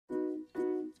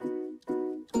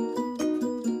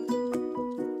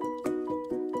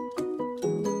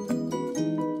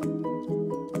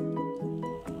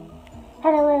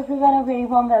everyone, a very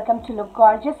warm welcome to Look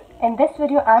Gorgeous. In this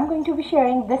video I'm going to be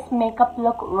sharing this makeup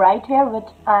look right here which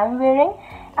I'm wearing,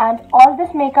 and all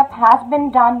this makeup has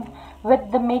been done with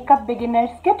the Makeup Beginners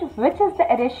Kit, which is the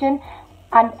edition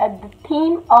and the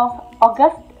theme of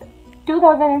August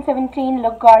 2017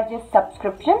 Look Gorgeous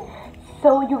subscription.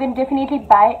 So you can definitely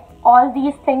buy all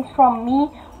these things from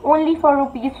me only for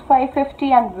Rs.550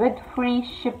 and with free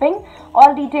shipping.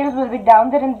 All details will be down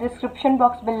there in the description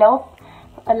box below,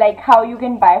 like how you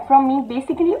can buy from me.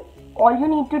 Basically all you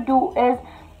need to do is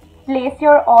place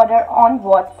your order on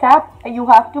WhatsApp. You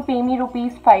have to pay me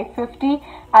Rs.550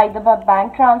 either by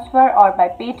bank transfer or by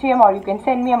paytm, or you can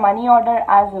send me a money order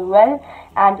as well,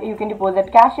 and you can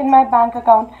deposit cash in my bank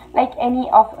account, like any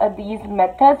of these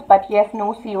methods. But yes,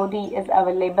 no COD is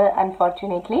available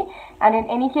unfortunately. And in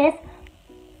any case,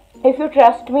 if you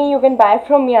trust me, you can buy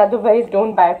from me, otherwise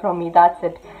don't buy from me. That's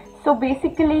it. So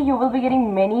basically you will be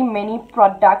getting many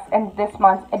products in this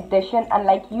month's edition, and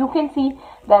like you can see,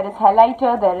 there is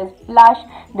highlighter, there is blush,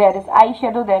 there is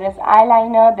eyeshadow, there is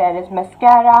eyeliner, there is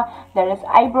mascara, there is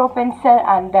eyebrow pencil,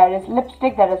 and there is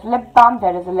lipstick, there is lip balm,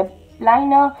 there is a lip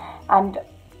liner and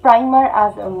primer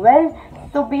as well.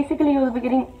 So basically you will be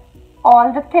getting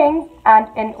all the things and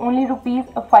in only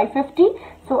Rs.550.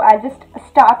 So I'll just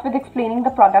start with explaining the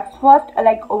products first,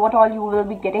 like what all you will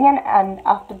be getting, and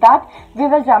after that we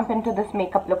will jump into this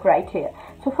makeup look right here.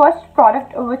 So first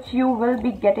product which you will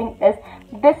be getting is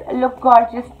this Look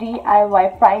Gorgeous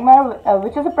DIY primer,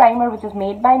 which is a primer which is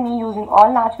made by me using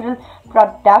all natural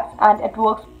products, and it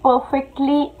works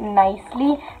perfectly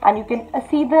nicely, and you can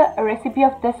see the recipe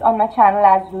of this on my channel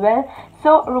as well.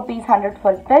 So Rs.100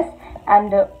 for this,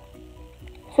 and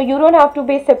so you don't have to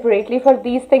pay separately for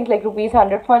these things, like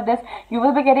Rs.100 for this. You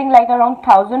will be getting like around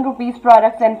 1000 rupees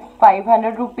products and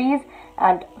 500 rupees,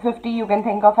 and 50 you can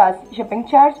think of as shipping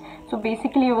charge. So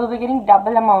basically you will be getting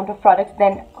double amount of products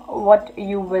than what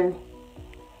you will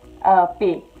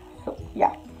pay. So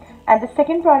yeah. And the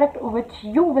second product which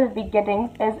you will be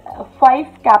getting is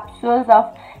 5 capsules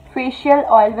of facial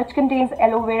oil which contains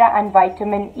aloe vera and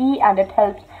vitamin E, and it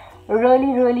helps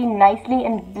really nicely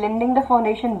in blending the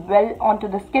foundation well onto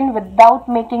the skin without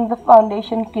making the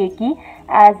foundation cakey,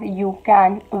 as you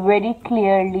can very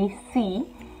clearly see.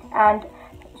 And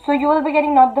so you will be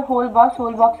getting not the whole box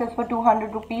is for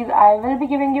 200 rupees. I will be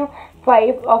giving you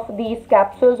 5 of these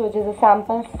capsules, which is a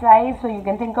sample size, so you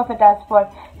can think of it as for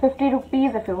 50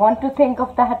 rupees if you want to think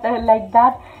of that like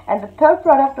that. And the third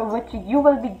product which you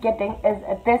will be getting is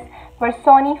this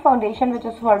Personi foundation, which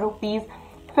is for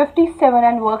Rs.57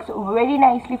 and works very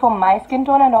nicely for my skin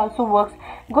tone, and also works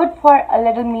good for a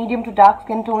little medium to dark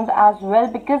skin tones as well,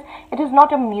 because it is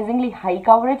not amazingly high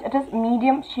coverage. It is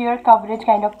medium sheer coverage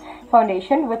kind of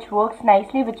foundation which works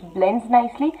nicely, which blends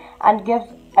nicely and gives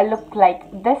a look like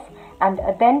this. And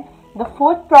then the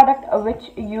fourth product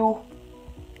which you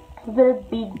will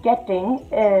be getting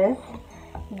is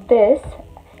this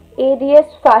Rs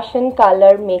Fashion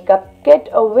Color Makeup Kit,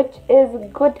 which is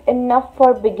good enough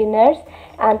for beginners,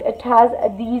 and it has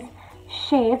these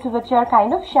shades which are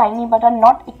kind of shiny but are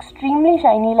not extremely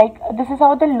shiny. Like this is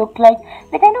how they look like.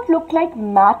 They kind of look like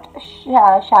matte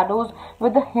shadows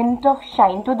with a hint of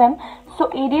shine to them. So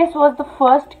Rs was the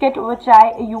first kit which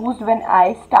I used when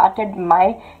I started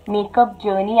my makeup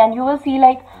journey, and you will see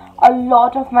like a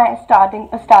lot of my starting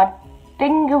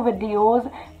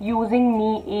videos using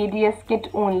me Rs kit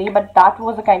only, but that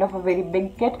was a kind of a very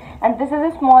big kit, and this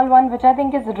is a small one which I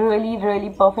think is really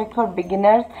perfect for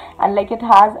beginners. And like it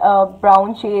has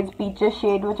brown shades, peaches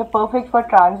shade, which are perfect for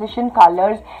transition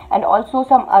colors, and also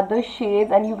some other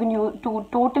shades, and you can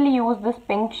totally use this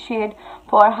pink shade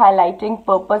for highlighting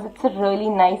purpose. It's a really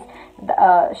nice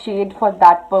shade for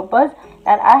that purpose,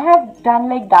 and I have done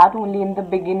like that only in the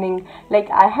beginning. Like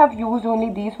I have used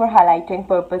only these for highlighting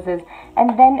purposes.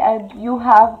 And then you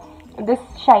have this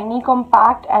shiny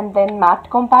compact and then matte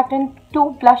compact, and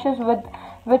 2 blushes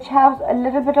which have a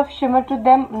little bit of shimmer to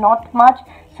them, not much.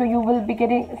 So you will be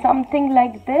getting something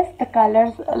like this, the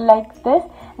colors like this,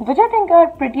 which I think are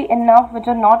pretty enough, which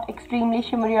are not extremely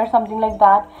shimmery or something like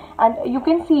that. And you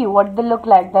can see what they look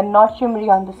like. They're not shimmery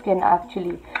on the skin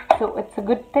actually, so it's a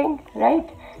good thing, right?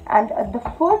 And the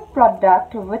fourth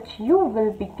product which you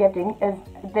will be getting is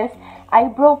this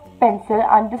eyebrow pencil,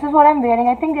 and this is what I'm wearing.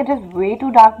 I think it is way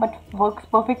too dark but works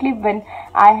perfectly when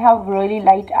I have really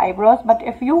light eyebrows. But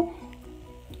if you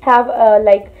have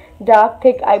like dark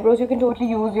thick eyebrows, you can totally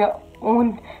use your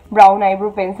own brown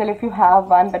eyebrow pencil if you have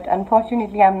one, but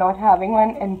unfortunately I'm not having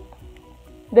one in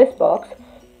this box.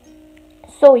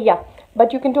 So yeah,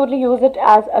 but you can totally use it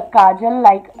as a kajal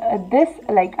like this,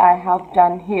 like I have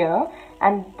done here.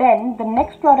 And then the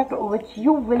next product which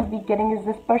you will be getting is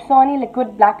this Personi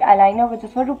liquid black eyeliner, which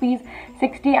is for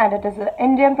 ₹60, and it is an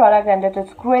Indian product and it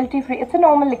is cruelty free. It's a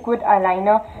normal liquid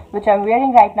eyeliner which I'm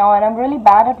wearing right now, and I'm really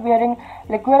bad at wearing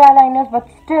liquid eyeliners, but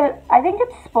still I think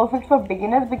it's perfect for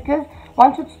beginners because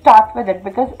one should start with it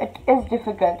because it is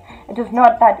difficult. It is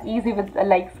not that easy with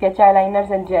like sketch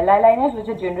eyeliners and gel eyeliners, which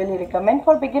I generally recommend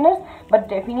for beginners, but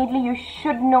definitely you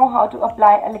should know how to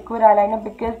apply a liquid eyeliner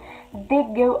because they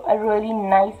give a really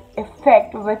nice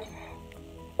effect, which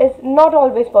is not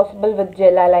always possible with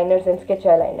gel eyeliners and sketch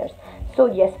eyeliners. So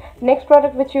yes, next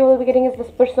product which you will be getting is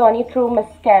this Personi True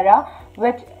Mascara,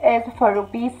 which is for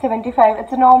 ₹75.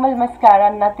 It's a normal mascara,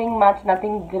 nothing much,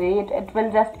 nothing great. It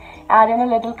will just add in a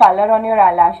little color on your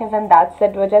eyelashes and that's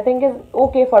it, which I think is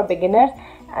okay for beginners.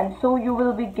 And so you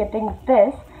will be getting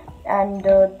this. And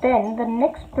then the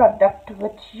next product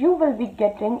which you will be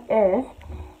getting is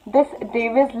this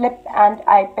Davis lip and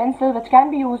eye pencil, which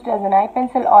can be used as an eye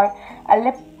pencil or a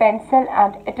lip pencil,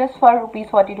 and it is for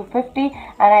 ₹40 to ₹50.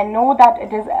 And I know that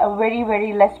it is a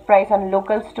very less price on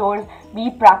local stores. Be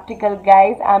practical,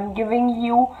 guys. I'm giving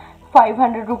you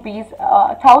 500 rupees,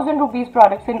 1000 rupees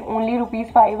products in only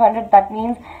 ₹500. That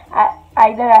means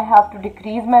either I have to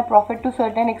decrease my profit to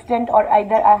certain extent, or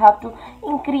either I have to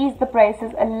increase the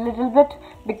prices a little bit,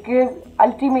 because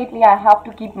ultimately I have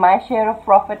to keep my share of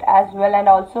profit as well, and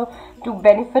also to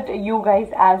benefit you guys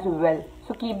as well.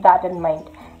 So keep that in mind.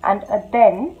 And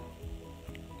then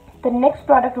the next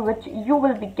product which you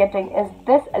will be getting is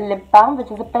this lip balm,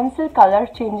 which is a pencil color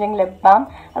changing lip balm,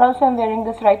 and also I'm wearing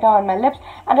this right now on my lips,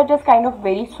 and it is kind of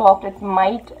very soft. It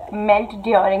might melt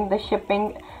during the shipping,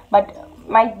 but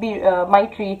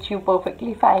might reach you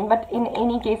perfectly fine. But in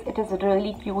any case, it is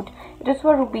really cute. It is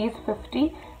for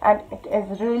 ₹50 and it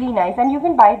is really nice, and you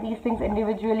can buy these things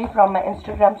individually from my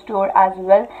Instagram store as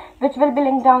well, which will be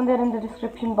linked down there in the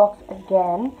description box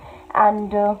again.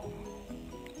 And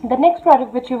the next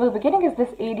product which you will be getting is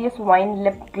this ADS Wine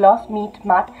Lip Gloss Meet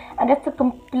Matte, and it's a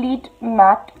complete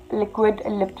matte liquid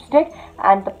lipstick,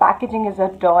 and the packaging is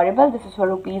adorable. This is for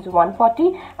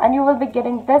 ₹140, and you will be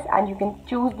getting this, and you can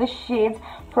choose the shades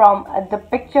from the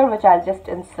picture which I'll just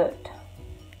insert.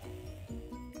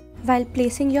 While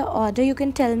placing your order, you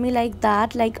can tell me like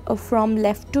that, like from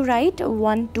left to right,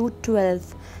 1 to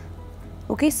 12.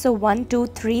 Okay, so 1 2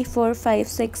 3 4 5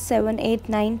 6 7 8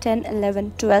 9 10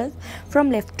 11 12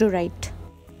 from left to right.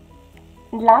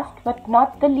 Last but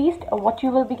not the least, what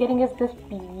you will be getting is this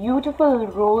beautiful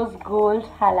rose gold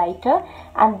highlighter,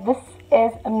 and this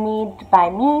is made by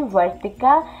me,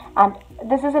 Vartika, and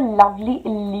this is a lovely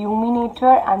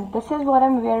illuminator, and this is what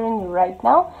I'm wearing right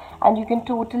now, and you can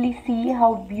totally see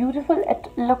how beautiful it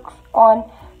looks on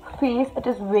face. It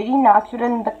is very natural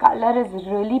and the color is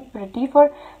really pretty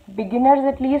for beginners,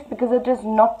 at least, because it is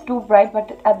not too bright,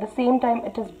 but at the same time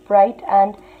it is bright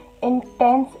and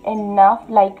intense enough.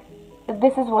 Like,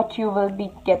 this is what you will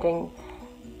be getting.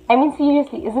 I mean,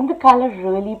 seriously, isn't the color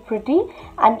really pretty?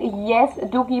 And yes,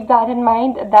 do keep that in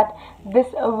mind that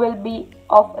this will be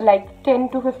of like 10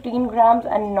 to 15 grams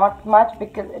and not much,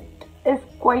 because it is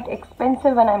quite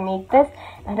expensive when I make this,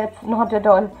 and it's not at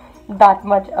all that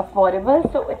much affordable.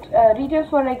 So it retails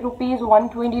for like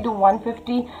 ₹120 to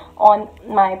 ₹150 on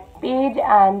my page,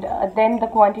 and then the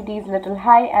quantity is little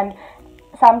high, and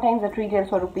sometimes it retails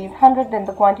for ₹100, then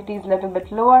the quantity is little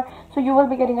bit lower. So you will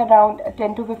be getting around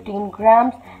 10 to 15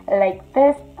 grams like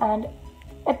this, and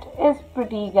it is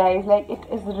pretty, guys. Like, it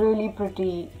is really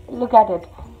pretty. Look at it.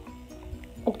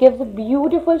 It gives a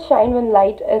beautiful shine when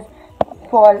light is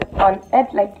fall on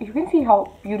it. Like, you can see how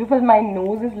beautiful my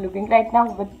nose is looking right now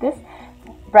with this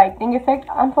brightening effect.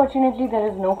 Unfortunately, there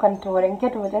is no contouring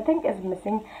kit, which I think is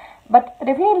missing, but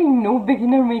definitely no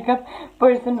beginner makeup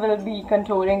person will be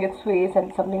contouring its face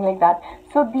and something like that.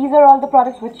 So these are all the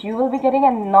products which you will be getting,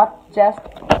 and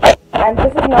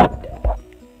this is not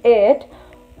it.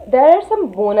 There are some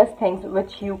bonus things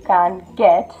which you can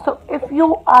get. So if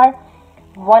you are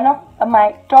one of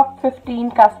my top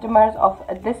 15 customers of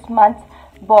this month's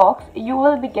box, you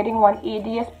will be getting one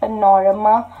ADS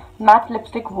Panorama matte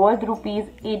lipstick worth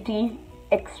 ₹80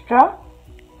 extra.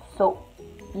 So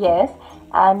yes,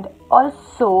 and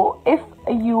also if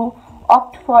you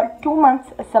opt for 2 months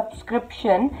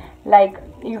subscription, like,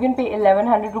 you can pay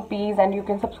 1100 rupees and you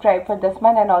can subscribe for this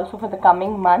month and also for the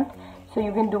coming month. So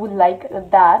you can do like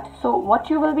that. So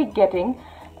what you will be getting,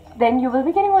 then you will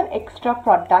be getting one extra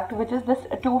product, which is this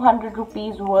 200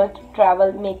 rupees worth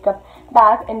travel makeup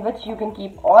bag, in which you can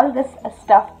keep all this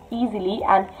stuff easily,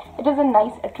 and it is a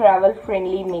nice travel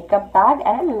friendly makeup bag.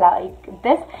 And I like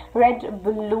this. Red,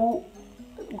 blue,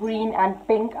 green and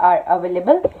pink are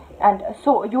available. And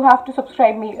so you have to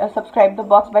subscribe the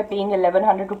box by paying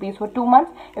 1100 rupees for 2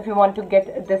 months if you want to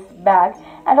get this bag.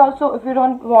 And also if you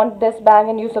don't want this bag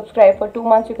and you subscribe for 2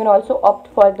 months, you can also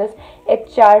opt for this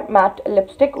HR matte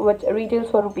lipstick, which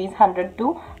retails for rupees 100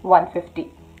 to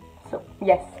 150. So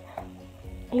yes,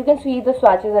 you can see the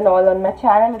swatches and all on my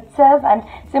channel itself, and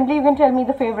simply you can tell me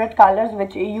the favorite colors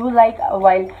which you like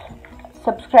while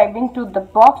subscribing to the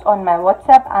box on my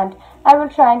WhatsApp, and I will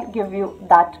try and give you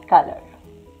that color.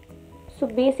 So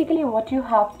basically what you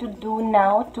have to do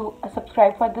now to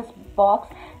subscribe for this box,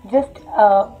 just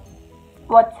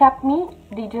WhatsApp me.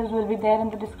 Details will be there in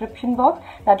the description box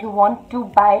that you want to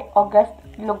buy August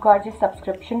Look Gorgeous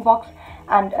subscription box,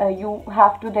 and you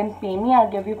have to then pay me.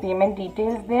 I'll give you payment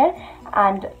details there,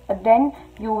 and then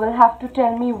you will have to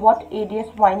tell me what ADS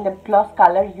wine lip gloss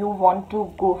color you want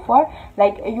to go for.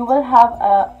 Like you will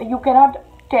have you cannot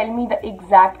tell me the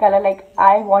exact color like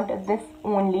I want this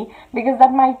only, because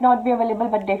that might not be available,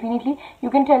 but definitely you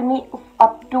can tell me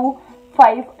up to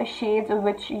 5 shades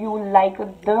which you like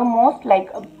the most, like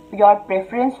your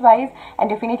preference wise, and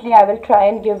definitely I will try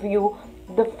and give you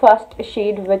the first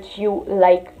shade which you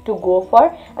like to go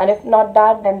for, and if not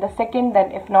that then the second,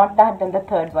 then if not that then the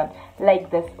third one, like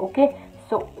this. Okay,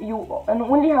 so you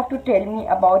only have to tell me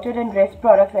about it, and rest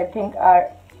products I think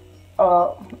are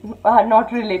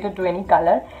not related to any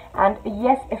color. And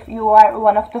yes, if you are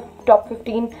one of the top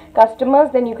 15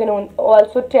 customers, then you can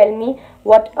also tell me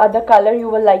what other color you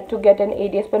would like to get an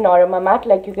ADS Panorama matte.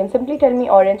 Like you can simply tell me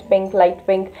orange, pink, light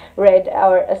pink, red,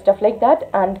 or stuff like that.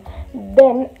 And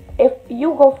then if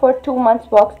you go for 2 months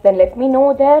box, then let me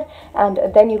know there, and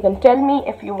then you can tell me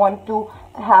if you want to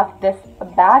have this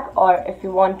bag or if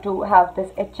you want to have this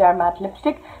HR matte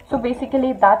lipstick. So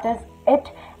basically that is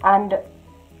it, and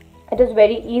it is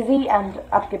very easy, and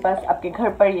आपके पास आपके घर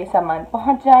पर ये सामान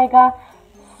पहुंच जाएगा.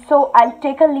 So I'll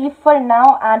take a leave for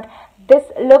now, and this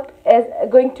look is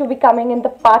going to be coming in the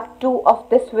part 2 of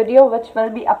this video, which will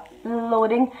be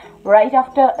uploading right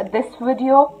after this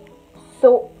video.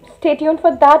 So stay tuned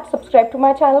for that. Subscribe to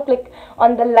my channel, click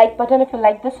on the like button if you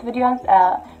like this video, and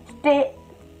stay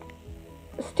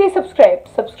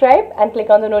subscribe and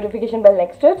click on the notification bell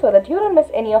next to it so that you don't miss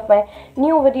any of my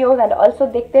new videos. And also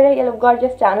देखते रहिए Look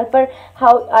Gorgeous channel पर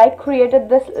how I created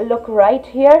this look right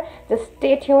here. Just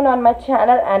stay tuned on my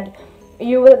channel and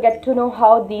you will get to know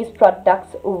how these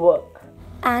products work.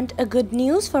 And a good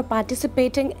news for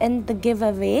participating in the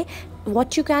giveaway,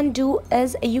 what you can do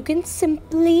is you can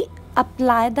simply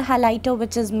apply the highlighter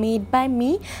which is made by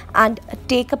me and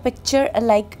take a picture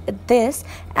like this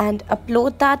and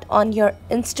upload that on your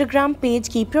Instagram page.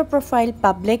 Keep your profile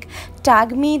public,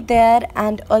 tag me there,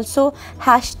 and also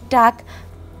hashtag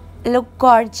Look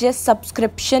Gorgeous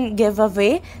subscription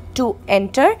giveaway to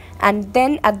enter. And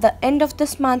then at the end of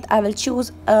this month I will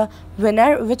choose a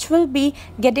winner which will be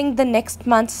getting the next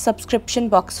month's subscription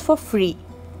box for free.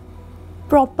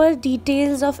 Proper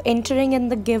details of entering in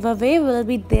the giveaway will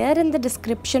be there in the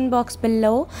description box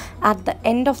below at the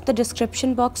end of the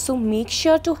description box, so make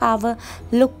sure to have a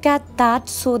look at that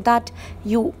so that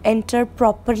you enter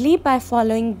properly by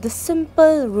following the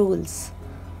simple rules.